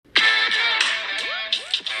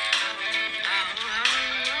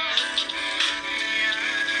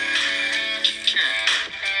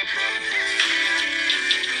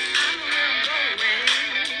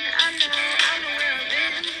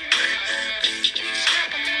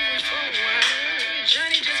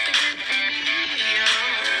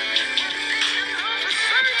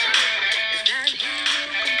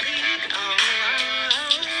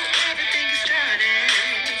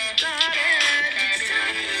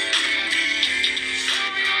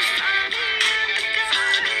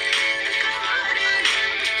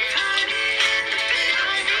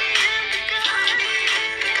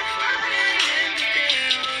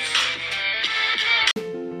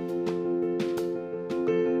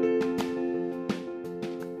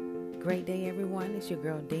great day, everyone. It's your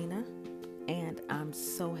girl, Dina, and I'm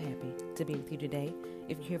so happy to be with you today.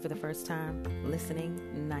 If you're here for the first time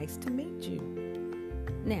listening, nice to meet you.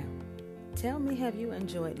 Now, tell me, have you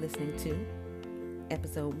enjoyed listening to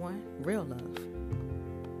episode 1, Real Love?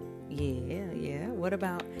 Yeah. What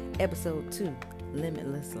about episode 2,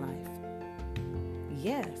 Limitless Life?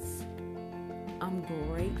 Yes, I'm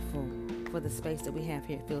grateful for the space that we have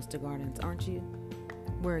here at Fields to Gardens, aren't you?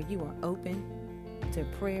 Where you are open to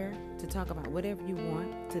prayer, to talk about whatever you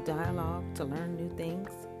want, to dialogue, to learn new things.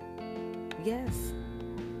 Yes,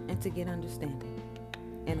 and to get understanding.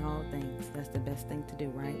 In all things, that's the best thing to do,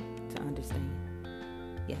 right? To understand.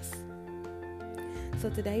 Yes. So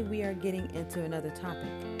today we are getting into another topic.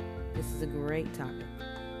 This is a great topic.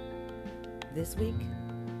 This week,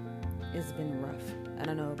 it's been rough. I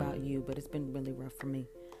don't know about you, but it's been really rough for me.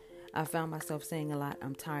 I found myself saying a lot,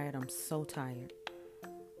 I'm tired, I'm so tired.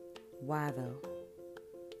 Why though?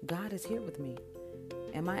 God is here with me.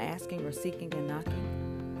 Am I asking or seeking and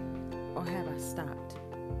knocking? Or have I stopped?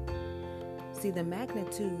 See, the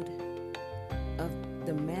magnitude of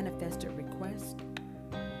the manifested request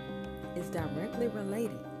is directly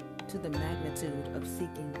related to the magnitude of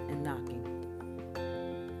seeking and knocking.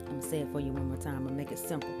 I'm going to say it for you one more time and make it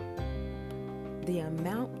simple. The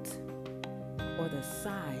amount or the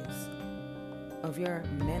size of your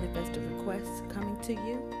manifested request coming to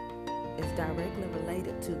you is directly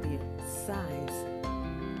related to the size,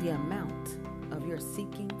 the amount of your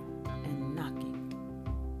seeking and knocking.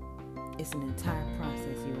 It's an entire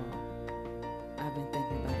process, you all. I've been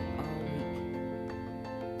thinking about it all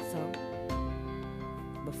week. So,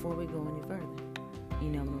 before we go any further, you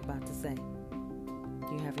know what I'm about to say.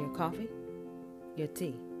 You have your coffee, your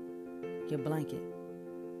tea, your blanket.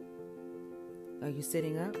 Are you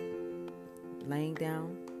sitting up, laying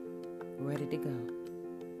down, ready to go?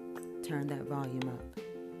 Turn that volume up.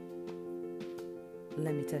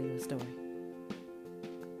 Let me tell you a story.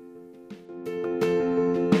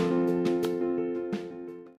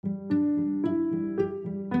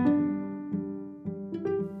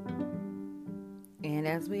 And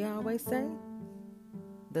as we always say,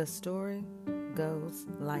 the story goes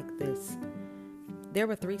like this. There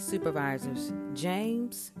were 3 supervisors.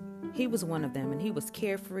 James, he was one of them, and he was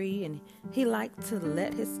carefree, and he liked to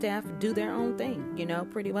let his staff do their own thing,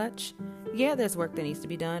 pretty much. Yeah, there's work that needs to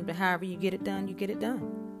be done, but however you get it done, you get it done,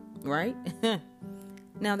 right?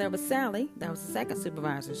 Now, there was Sally. That was the second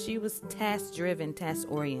supervisor. She was task-driven,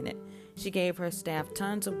 task-oriented. She gave her staff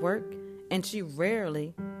tons of work, and she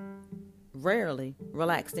rarely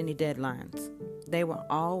relaxed any deadlines. They were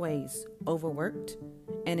always overworked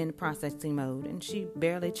and in processing mode, and she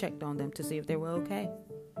barely checked on them to see if they were okay.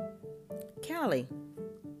 Callie,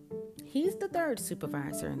 he's the third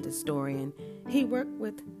supervisor in this story, and he worked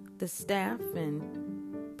with the staff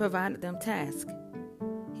and provided them tasks.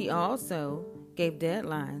 He also gave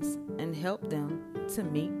deadlines and helped them to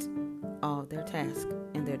meet all their tasks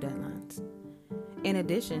and their deadlines. In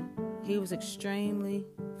addition, he was extremely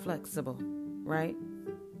flexible, right?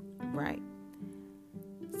 Right.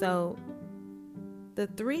 So, the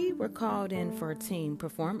 3 were called in for a team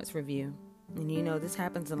performance review. And this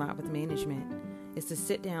happens a lot with management. It's to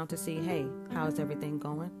sit down to see, hey, how is everything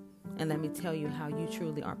going? And let me tell you how you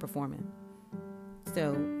truly are performing.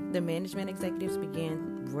 So the management executives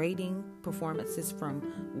began rating performances from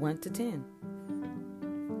 1 to 10.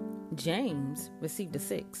 James received a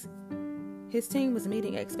 6. His team was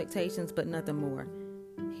meeting expectations, but nothing more.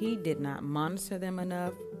 He did not monitor them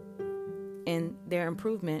enough, and their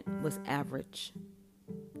improvement was average.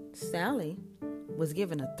 Sally was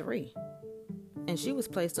given a 3. And she was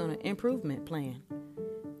placed on an improvement plan.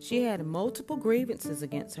 She had multiple grievances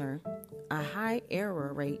against her, a high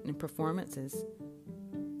error rate in performances,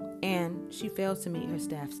 and she failed to meet her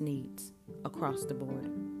staff's needs across the board.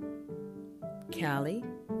 Callie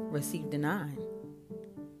received a 9.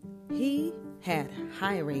 He had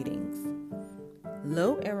high ratings,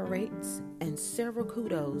 low error rates, and several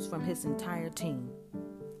kudos from his entire team.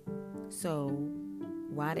 So,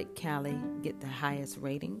 why did Callie get the highest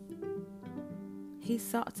rating? He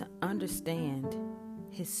sought to understand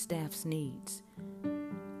his staff's needs.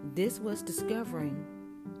 This was discovering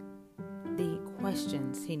the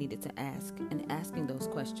questions he needed to ask and asking those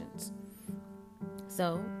questions.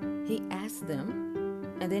 So he asked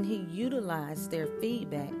them, and then he utilized their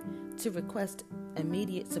feedback to request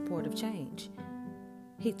immediate supportive change.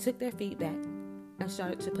 He took their feedback and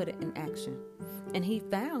started to put it in action. And he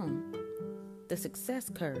found the success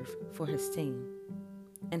curve for his team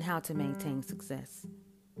and how to maintain success.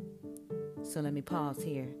 So let me pause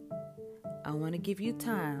here. I want to give you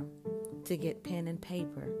time to get pen and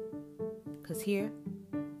paper, because here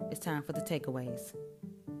it's time for the takeaways.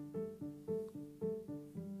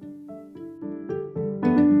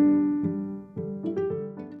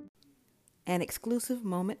 An exclusive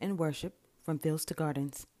moment in worship from Fields to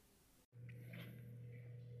Gardens.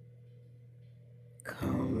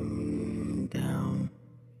 Come down,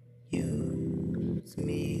 use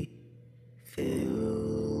me,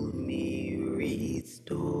 fill me,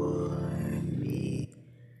 restore me,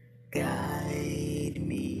 guide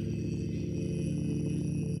me.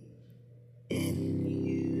 In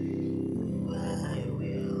you I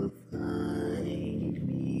will find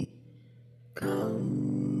me.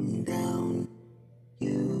 Come down,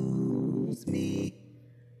 use me,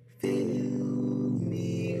 fill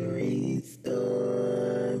me,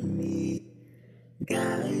 restore me,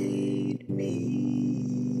 guide me.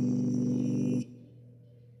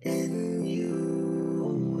 In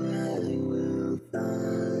you I will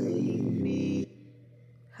find me.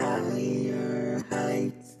 Higher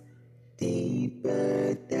heights,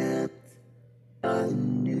 deeper depths, a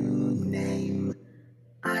new name.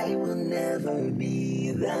 I will never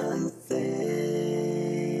be the same.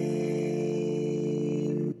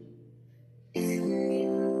 In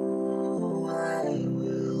you I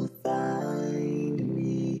will find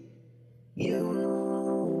me. You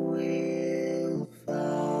will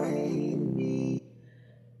find me.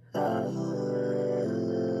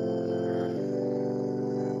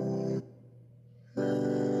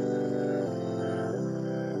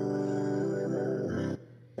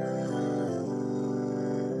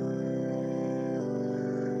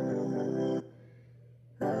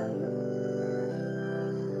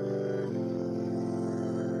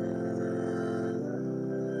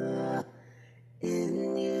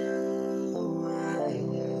 In you I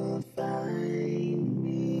will find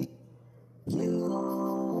me. You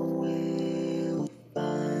will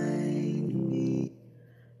find me.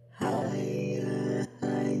 Higher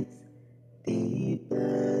heights,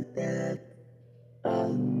 deeper depths, a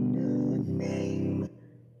new name.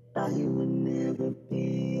 I will never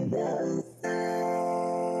be the same.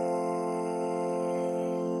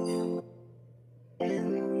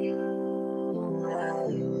 In you I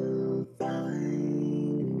will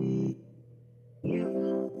find me. You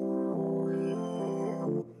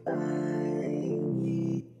will find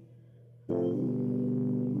me.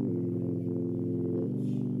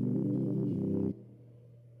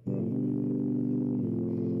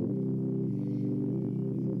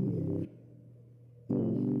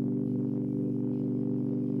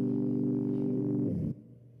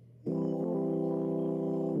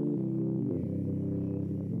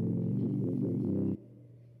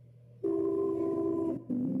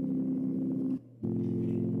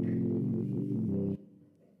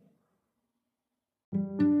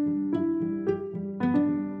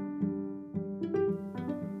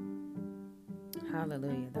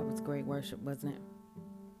 Hallelujah. That was great worship, wasn't it?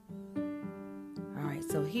 All right,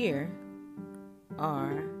 so here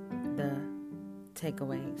are the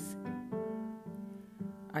takeaways.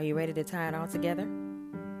 Are you ready to tie it all together?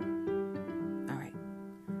 All right,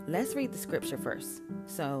 let's read the scripture first.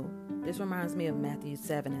 So this reminds me of Matthew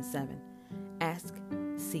 7:7. Ask,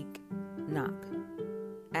 seek, knock.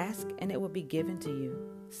 Ask and it will be given to you.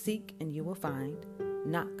 Seek and you will find.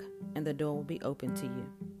 Knock and the door will be open to you.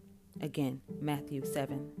 Again, Matthew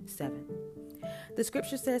 7:7. The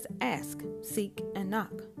scripture says, ask, seek, and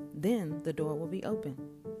knock. Then the door will be open.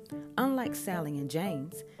 Unlike Sally and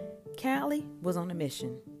James, Callie was on a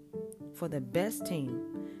mission for the best team.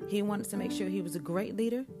 He wanted to make sure he was a great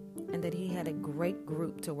leader and that he had a great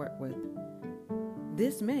group to work with.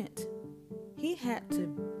 This meant he had to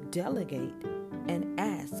delegate and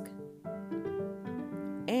ask.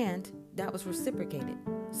 And that was reciprocated.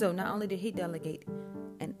 So not only did he delegate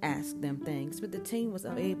and ask them things, but the team was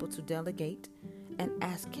able to delegate and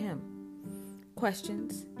ask him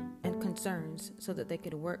questions and concerns so that they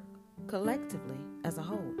could work collectively as a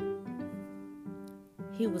whole.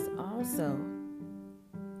 He was also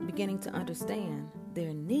beginning to understand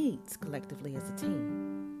their needs collectively as a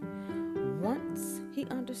team. Once he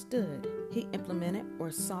understood, he implemented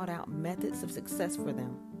or sought out methods of success for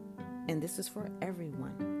them. And this is for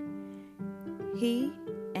everyone. He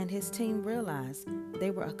and his team realized they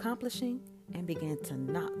were accomplishing and began to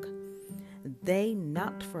knock. They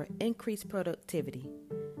knocked for increased productivity.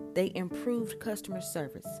 They improved customer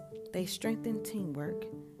service. They strengthened teamwork,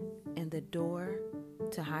 and the door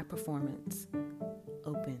to high performance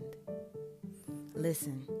opened.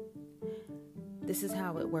 Listen, this is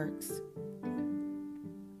how it works.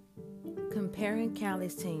 Comparing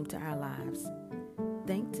Callie's team to our lives,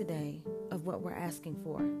 think today of what we're asking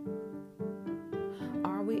for.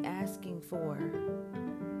 Are we asking for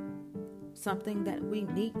something that we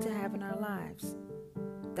need to have in our lives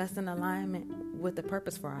that's in alignment with the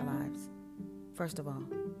purpose for our lives, first of all.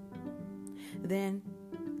 Then,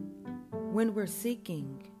 when we're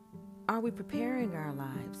seeking, are we preparing our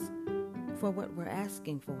lives for what we're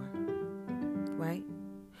asking for, right?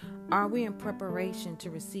 Are we in preparation to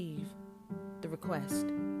receive the request?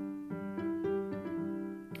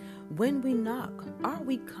 When we knock, are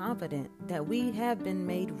we confident that we have been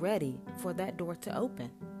made ready for that door to open?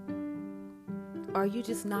 Are you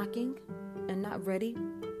just knocking and not ready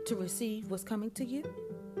to receive what's coming to you?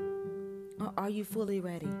 Or are you fully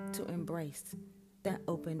ready to embrace that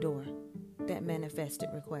open door, that manifested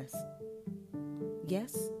request?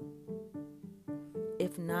 Yes?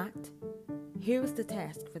 If not, here's the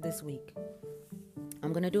task for this week.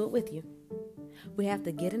 I'm going to do it with you. We have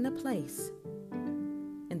to get in a place,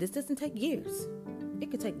 and this doesn't take years. It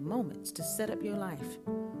could take moments to set up your life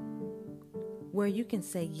where you can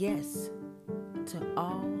say yes to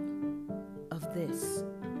all of this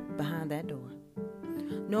behind that door.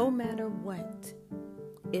 No matter what,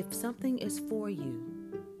 if something is for you,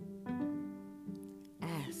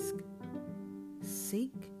 ask,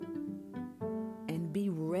 seek, and be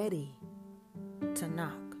ready to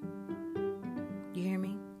knock. You hear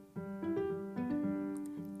me?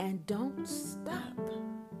 And don't stop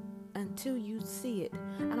until you see it.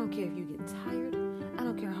 I don't care if you get tired. I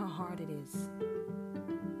don't care how hard it is.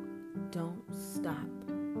 Don't stop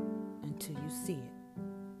until you see it.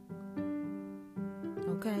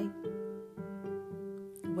 Okay?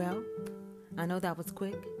 Well, I know that was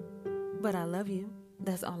quick, but I love you.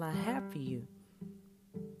 That's all I have for you.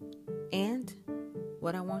 And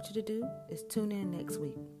what I want you to do is tune in next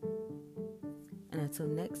week. And until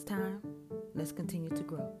next time, let's continue to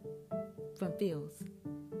grow from fields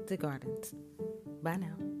to gardens. Bye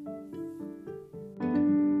now.